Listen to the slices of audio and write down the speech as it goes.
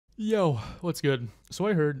Yo, what's good? So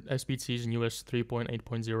I heard SPT's US 3.8.0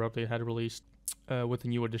 update had released with the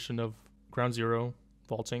new edition of Ground Zero,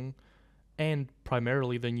 vaulting, and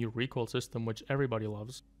primarily the new recoil system, which everybody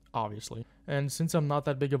loves, obviously. And since I'm not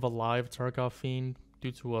that big of a live Tarkov fiend,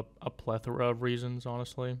 due to a plethora of reasons,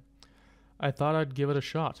 honestly, I thought I'd give it a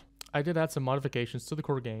shot. I did add some modifications to the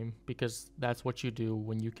core game, because that's what you do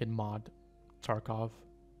when you can mod Tarkov.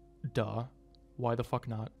 Duh. Why the fuck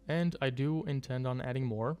not? And I do intend on adding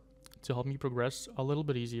more to help me progress a little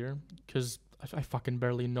bit easier, because I fucking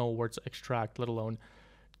barely know where to extract, let alone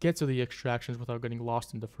get to the extractions without getting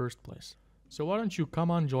lost in the first place. So why don't you come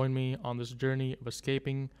on join me on this journey of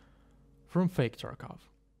escaping from fake Tarkov.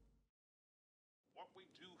 What we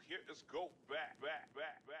do here is go back.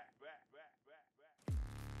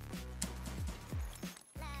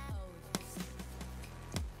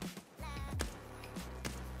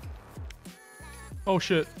 Oh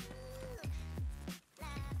shit.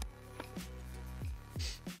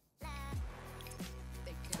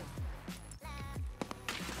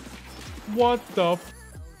 What the f-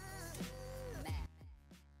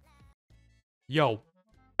 Yo.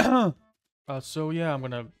 So yeah, I'm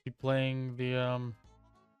gonna be playing the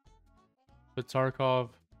Tarkov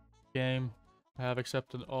game. I have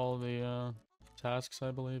accepted all the tasks,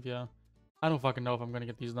 I believe, yeah. I don't fucking know if I'm gonna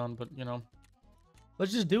get these done, but you know.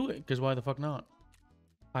 Let's just do it, because why the fuck not?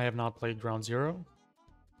 I have not played Ground Zero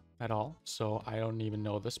at all, so I don't even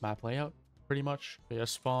know this map layout, pretty much. They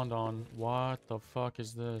spawned on, what the fuck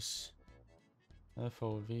is this?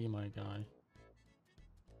 FOV, my guy.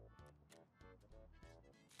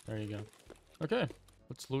 There you go. Okay,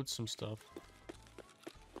 let's loot some stuff.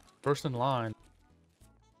 First in line.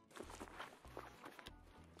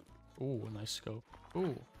 Ooh, a nice scope.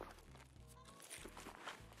 Ooh.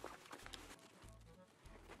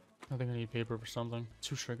 I think I need paper for something.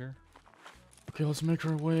 2 trigger. Okay, let's make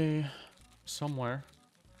our way somewhere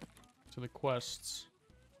to the quests.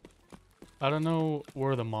 I don't know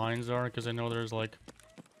where the mines are, because I know there's like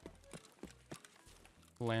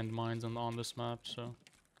landmines on this map, so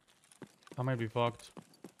I might be fucked.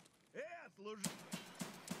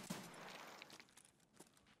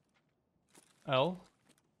 L?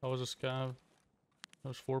 That was a scav. That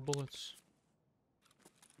was 4 bullets.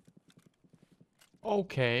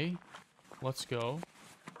 Okay. Let's go.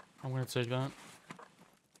 I'm gonna take that.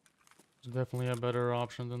 It's definitely a better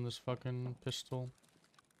option than this fucking pistol.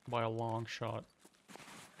 By a long shot.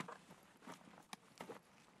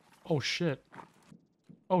 Oh shit.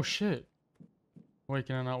 Oh shit. Wait,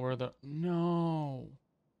 can I not wear the... No.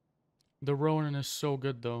 The Ronin is so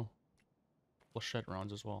good though. Flechette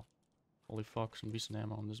rounds as well. Holy fuck, some decent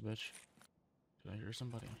ammo on this bitch. Did I hear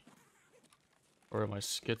somebody? Or am I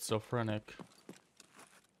schizophrenic?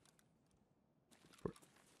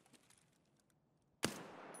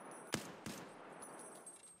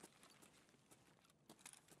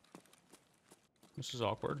 This is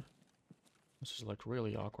awkward. This is like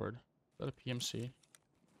really awkward. Is that a PMC?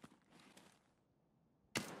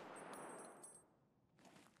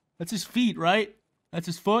 That's his feet, right? That's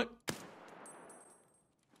his foot?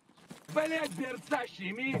 Come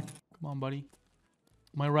on, buddy.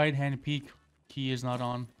 My right hand peak key is not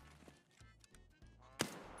on.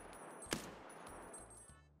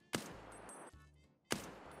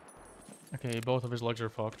 Okay, both of his legs are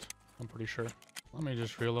fucked. I'm pretty sure. Let me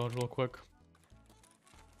just reload real quick.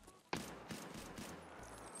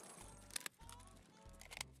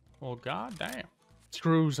 Oh, god damn.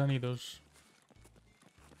 Screws, I need those.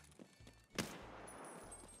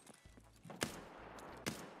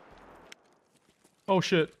 Oh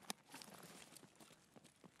shit.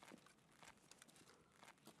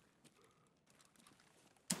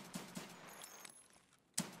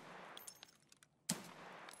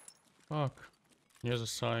 Fuck. He has a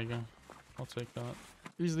Saiga. I'll take that.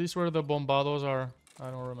 These where the bombados are.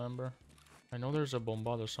 I don't remember. I know there's a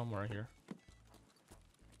bombado somewhere here.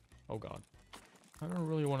 Oh god. I don't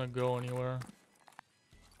really want to go anywhere.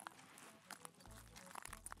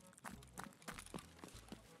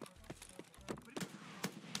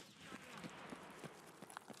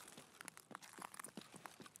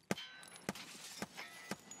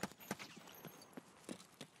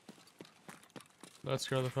 That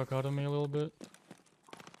scared the fuck out of me a little bit.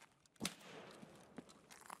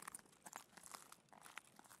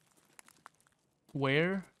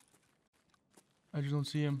 Where? I just don't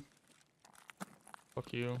see him.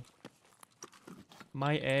 Fuck you.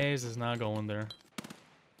 My ass is not going there.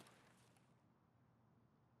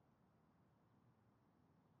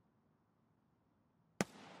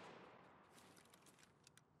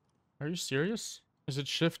 Are you serious? Is it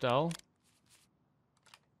Shift L?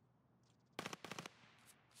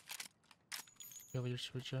 Failures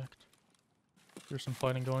to reject. There's some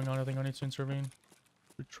fighting going on. I think I need to intervene.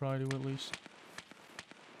 Or try to at least.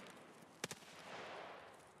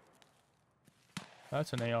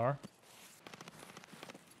 That's an AR.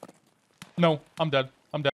 No, I'm dead.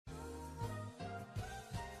 I'm dead.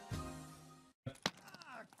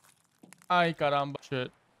 Ay, caramba.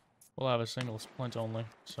 Shit. We'll have a single splint only,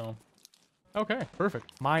 so. Okay,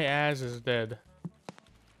 perfect. My ass is dead.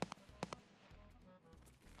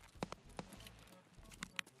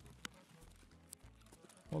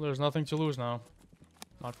 Well, there's nothing to lose now.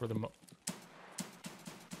 Not for the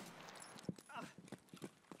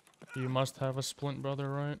You must have a splint, brother,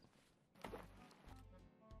 right?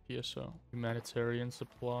 PSO. Humanitarian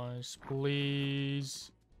supplies,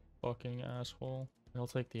 please. Fucking asshole. I'll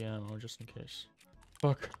take the ammo just in case.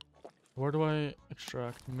 Fuck. Where do I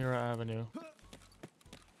extract? Mira Avenue.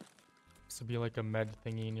 This to be like a med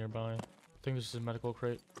thingy nearby. I think this is a medical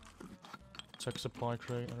crate. Tech supply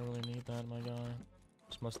crate. I don't really need that, my guy.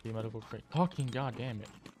 This must be a medical crate. Fucking goddamn it.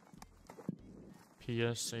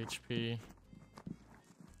 PS, HP.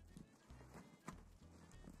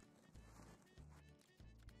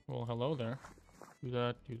 Well, hello there. Do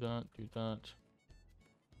that, do that, do that.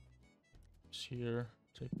 It's here.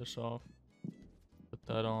 Take this off. Put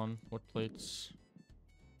that on. What plates?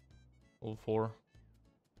 Level 4.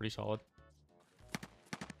 Pretty solid.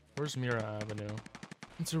 Where's Mira Avenue?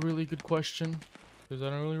 It's a really good question. Because I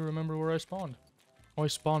don't really remember where I spawned. Oh, I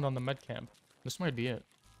spawned on the med camp. This might be it.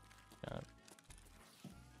 Yeah.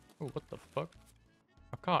 Oh, what the fuck?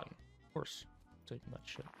 A cotton. Of course. Taking that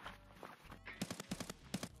shit.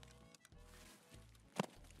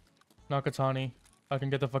 Nakatani. I can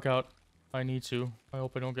get the fuck out. I need to. I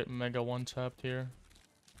hope I don't get mega one-tapped here.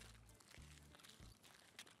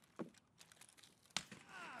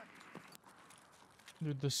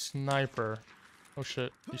 Dude, the sniper. Oh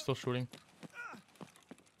shit, he's still shooting.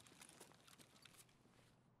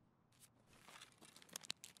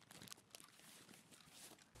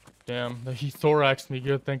 Damn, he thoraxed me.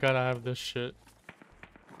 Good, thank God I have this shit.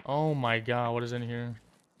 Oh my god, what is in here?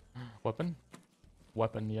 Weapon?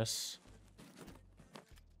 Weapon, yes.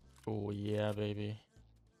 Oh yeah, baby.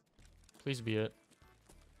 Please be it.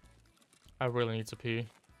 I really need to pee.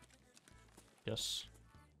 Yes.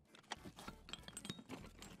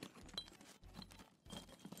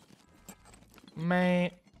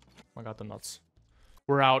 Man. I got the nuts.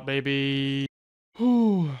 We're out, baby.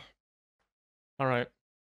 Whew. Alright.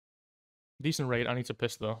 Decent rate. I need to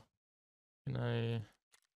piss, though. Can I...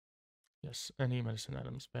 Yes, any medicine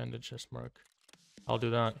items. Bandage, yes, mark. I'll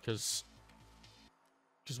do that, because...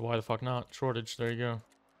 Because why the fuck not? Shortage, there you go.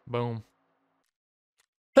 Boom.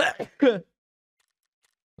 Let's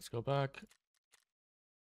go back.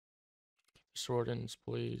 Sword ins,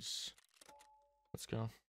 please. Let's go.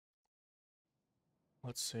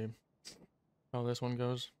 Let's see how this one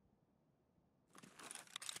goes.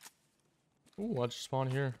 Ooh, I just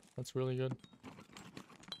spawned here. That's really good.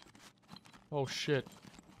 Oh shit.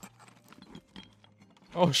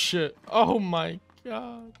 Oh shit. Oh my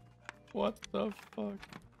god. What the fuck?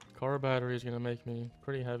 Car battery is gonna make me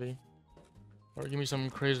pretty heavy. Or give me something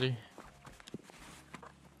crazy.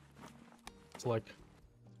 It's like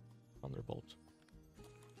Thunderbolt.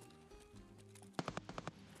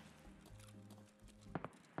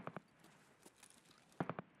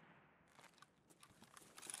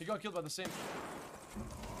 He got killed by the same.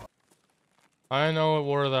 I know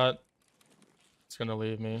where that it's gonna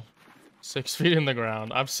leave me. 6 feet in the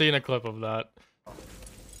ground. I've seen a clip of that.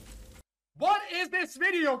 What is this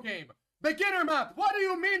video game? Beginner map. What do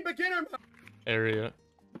you mean beginner map? Area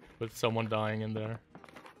with someone dying in there.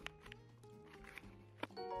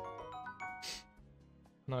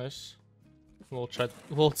 Nice. Little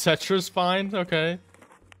Tetris find. Okay.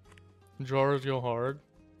 Drawers go hard.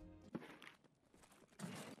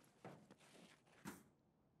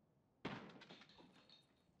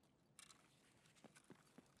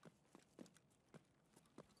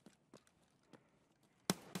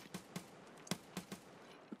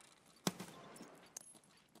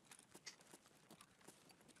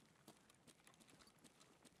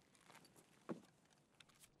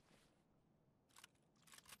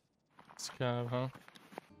 Scav, huh?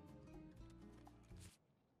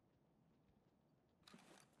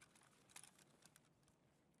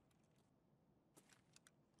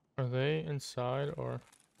 Are they inside or?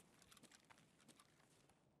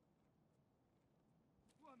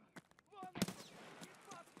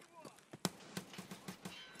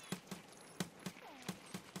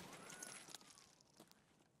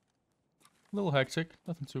 A little hectic,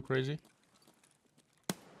 nothing too crazy.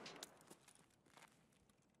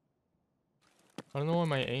 I don't know why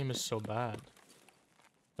my aim is so bad.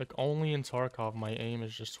 Like, only in Tarkov, my aim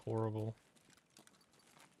is just horrible.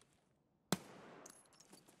 I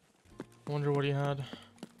wonder what he had.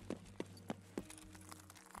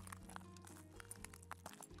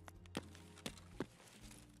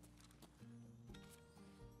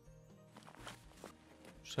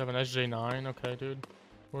 Just have an SJ9? Okay, dude.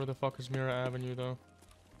 Where the fuck is Mira Avenue, though?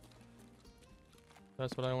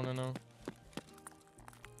 That's what I want to know.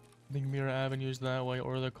 I think Mira Avenue is that way,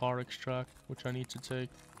 or the car extract, which I need to take.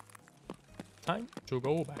 Time to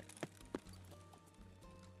go back.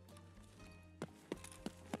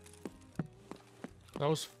 That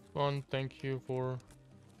was fun. Thank you for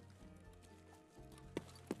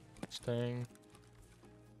staying.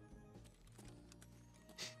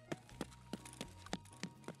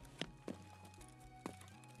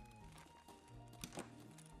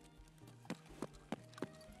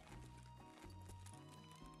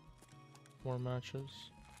 More matches.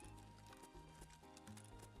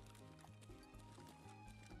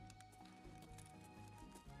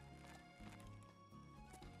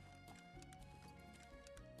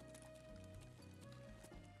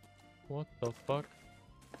 What the fuck?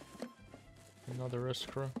 Another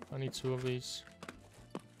Iskra. I need 2 of these.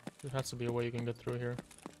 There has to be a way you can get through here.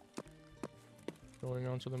 Going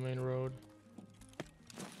onto the main road.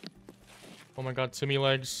 Oh my god, Timmy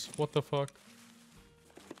legs. What the fuck?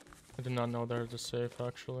 I did not know there's a safe,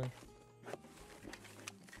 actually.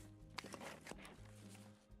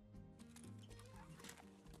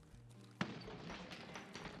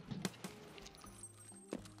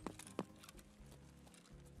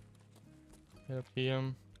 Hit a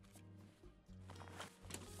PM.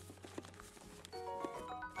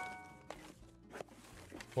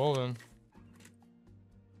 Well then.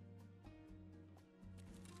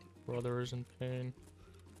 Brother is in pain.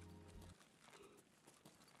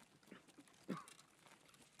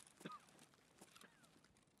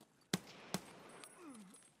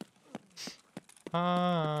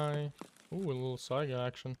 Hi. Ooh, a little side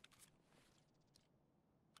action.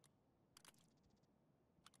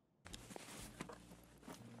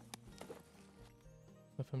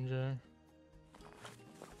 FMJ.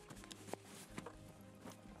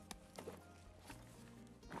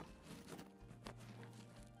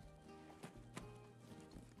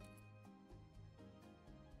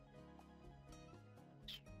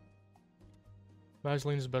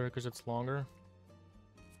 Vaseline is better because it's longer.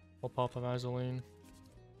 I'll pop a Vaseline.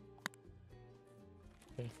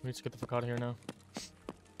 Okay, we need to get the fuck out of here now.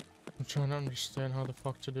 I'm trying to understand how the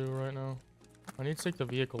fuck to do right now. I need to take the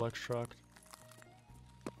vehicle extract.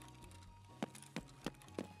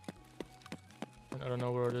 I don't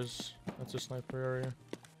know where it is. That's a sniper area.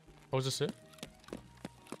 Oh, is this it?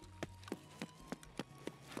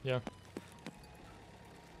 Yeah.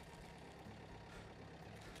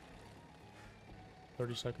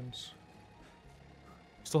 "30 seconds.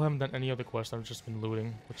 Still haven't done any other quests. I've just been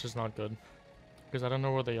looting, which is not good. Because I don't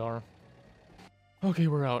know where they are. Okay,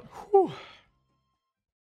 we're out. Whew.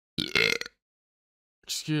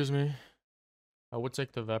 Excuse me. I would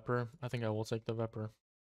take the Vepr. I think I will take the Vepr.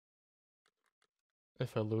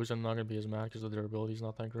 If I lose, I'm not going to be as mad because the durability is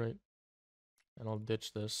not that great. And I'll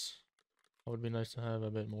ditch this. It would be nice to have a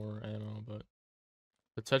bit more ammo, but...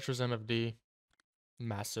 The Tetris MFD...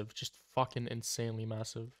 Massive. Just fucking insanely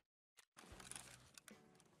massive.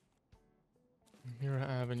 Mira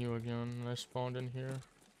Avenue again. I spawned in here.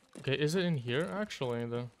 Okay, is it in here, actually,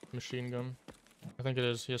 the machine gun? I think it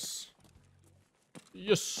is, yes.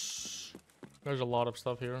 Yes! There's a lot of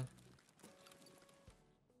stuff here.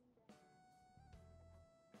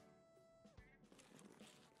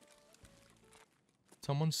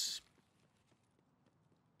 Someone's...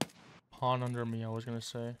 pawn under me, I was gonna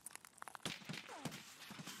say.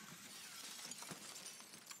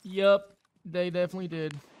 Yup, they definitely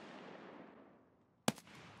did.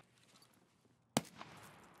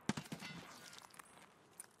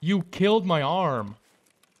 You killed my arm.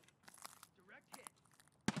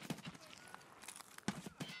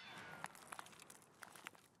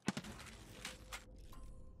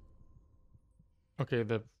 Okay,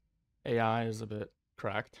 the AI is a bit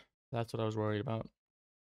cracked. That's what I was worried about.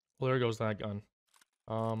 Well, there goes that gun.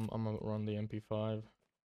 I'm gonna run the MP5.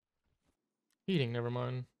 Heating, never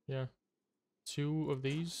mind. Yeah. 2 of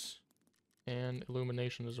these. And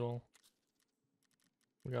illumination as well.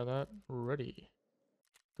 We got that ready.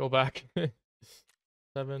 Go back.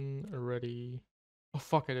 7 ready. Oh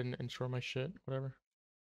fuck, I didn't insure my shit. Whatever.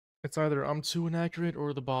 It's either I'm too inaccurate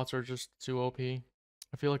or the bots are just too OP.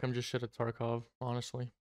 I feel like I'm just shit at Tarkov,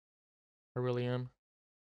 honestly. I really am.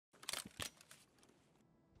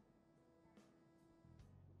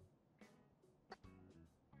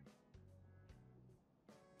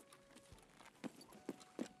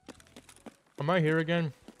 Am I here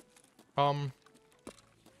again? I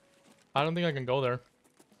don't think I can go there.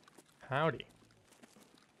 Howdy.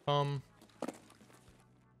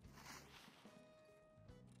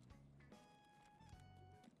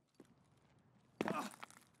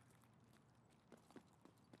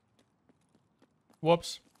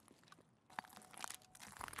 Whoops.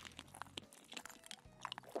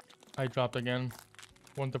 I dropped again.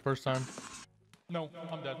 Wasn't the first time. No,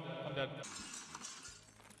 I'm dead. I'm dead.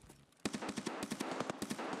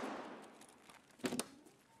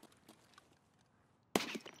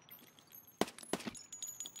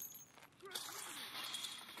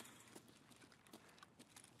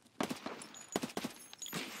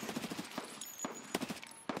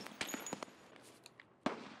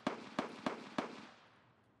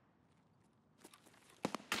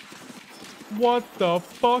 What the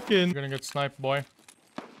fucking? You're gonna get sniped, boy.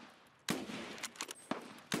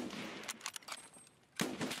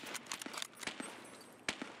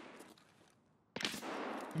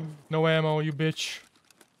 No ammo, you bitch.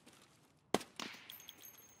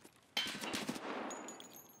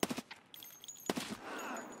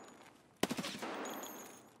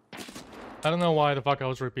 I don't know why the fuck I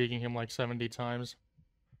was repeating him like 70 times.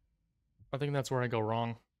 I think that's where I go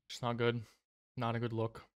wrong. It's not good. Not a good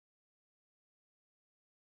look.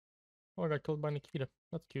 Oh, I got killed by Nikita.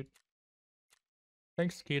 That's cute.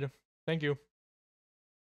 Thanks, Nikita. Thank you.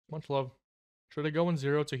 Much love. Should I go in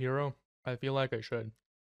 0 to hero? I feel like I should.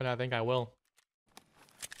 But I think I will.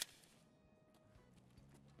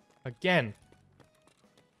 Again.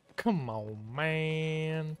 Come on,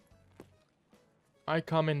 man. I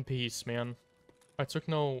come in peace, man. I took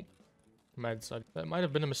no meds. That might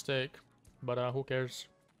have been a mistake. But who cares?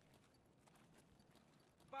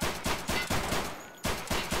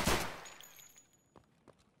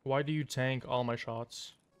 Why do you tank all my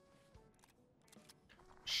shots?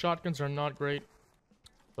 Shotguns are not great.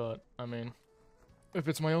 But, I mean, if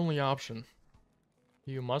it's my only option.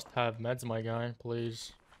 You must have meds, my guy,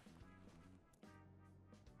 please.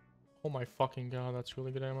 Oh my fucking god, that's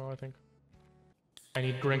really good ammo, I think. I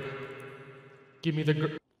need Grink. Give me the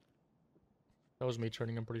gr- That was me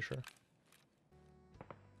turning, I'm pretty sure.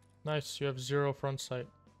 Nice, you have 0 front sight.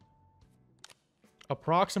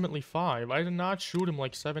 Approximately 5. I did not shoot him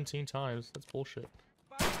like 17 times. That's bullshit.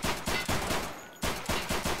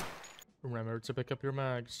 Remember to pick up your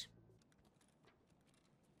mags.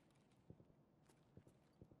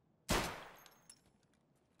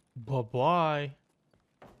 Bye-bye.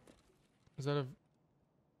 Is that a...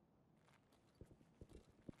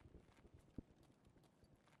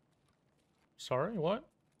 Sorry, what?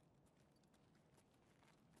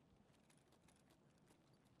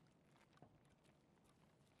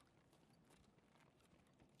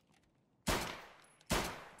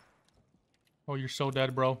 Oh, you're so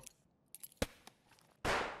dead, bro. I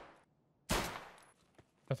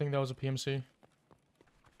think that was a PMC.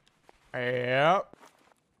 Yep.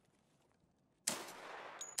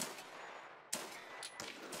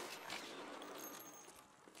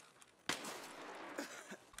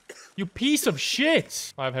 You piece of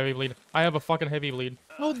shit! I have heavy bleed. I have a fucking heavy bleed.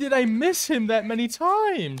 How did I miss him that many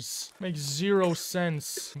times? Makes 0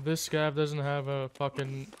 sense. This scav doesn't have a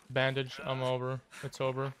fucking bandage. I'm over. It's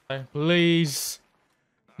over. Please.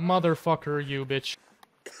 Motherfucker, you bitch.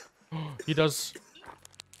 He does.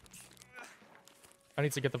 I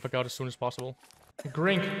need to get the fuck out as soon as possible.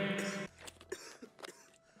 Grink.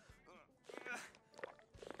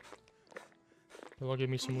 It'll give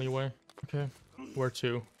me some leeway. Okay. Where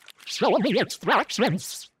to? Show me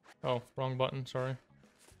instructions! Oh, wrong button, sorry.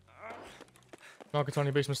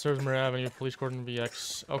 Nakatani Basement Serves Murray Avenue, Police Cordon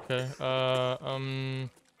VX. Okay,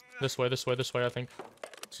 this way, I think.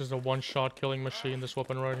 This is a one-shot killing machine, this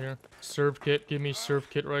weapon right here. Serve kit, give me serve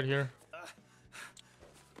kit right here.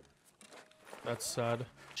 That's sad.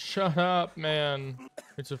 Shut up, man.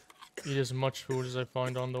 Eat as much food as I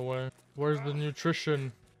find on the way. Where's the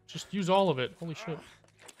nutrition? Just use all of it. Holy shit.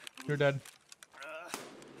 You're dead.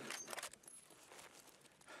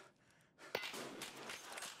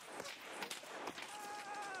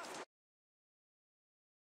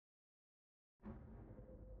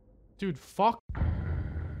 Dude, fuck.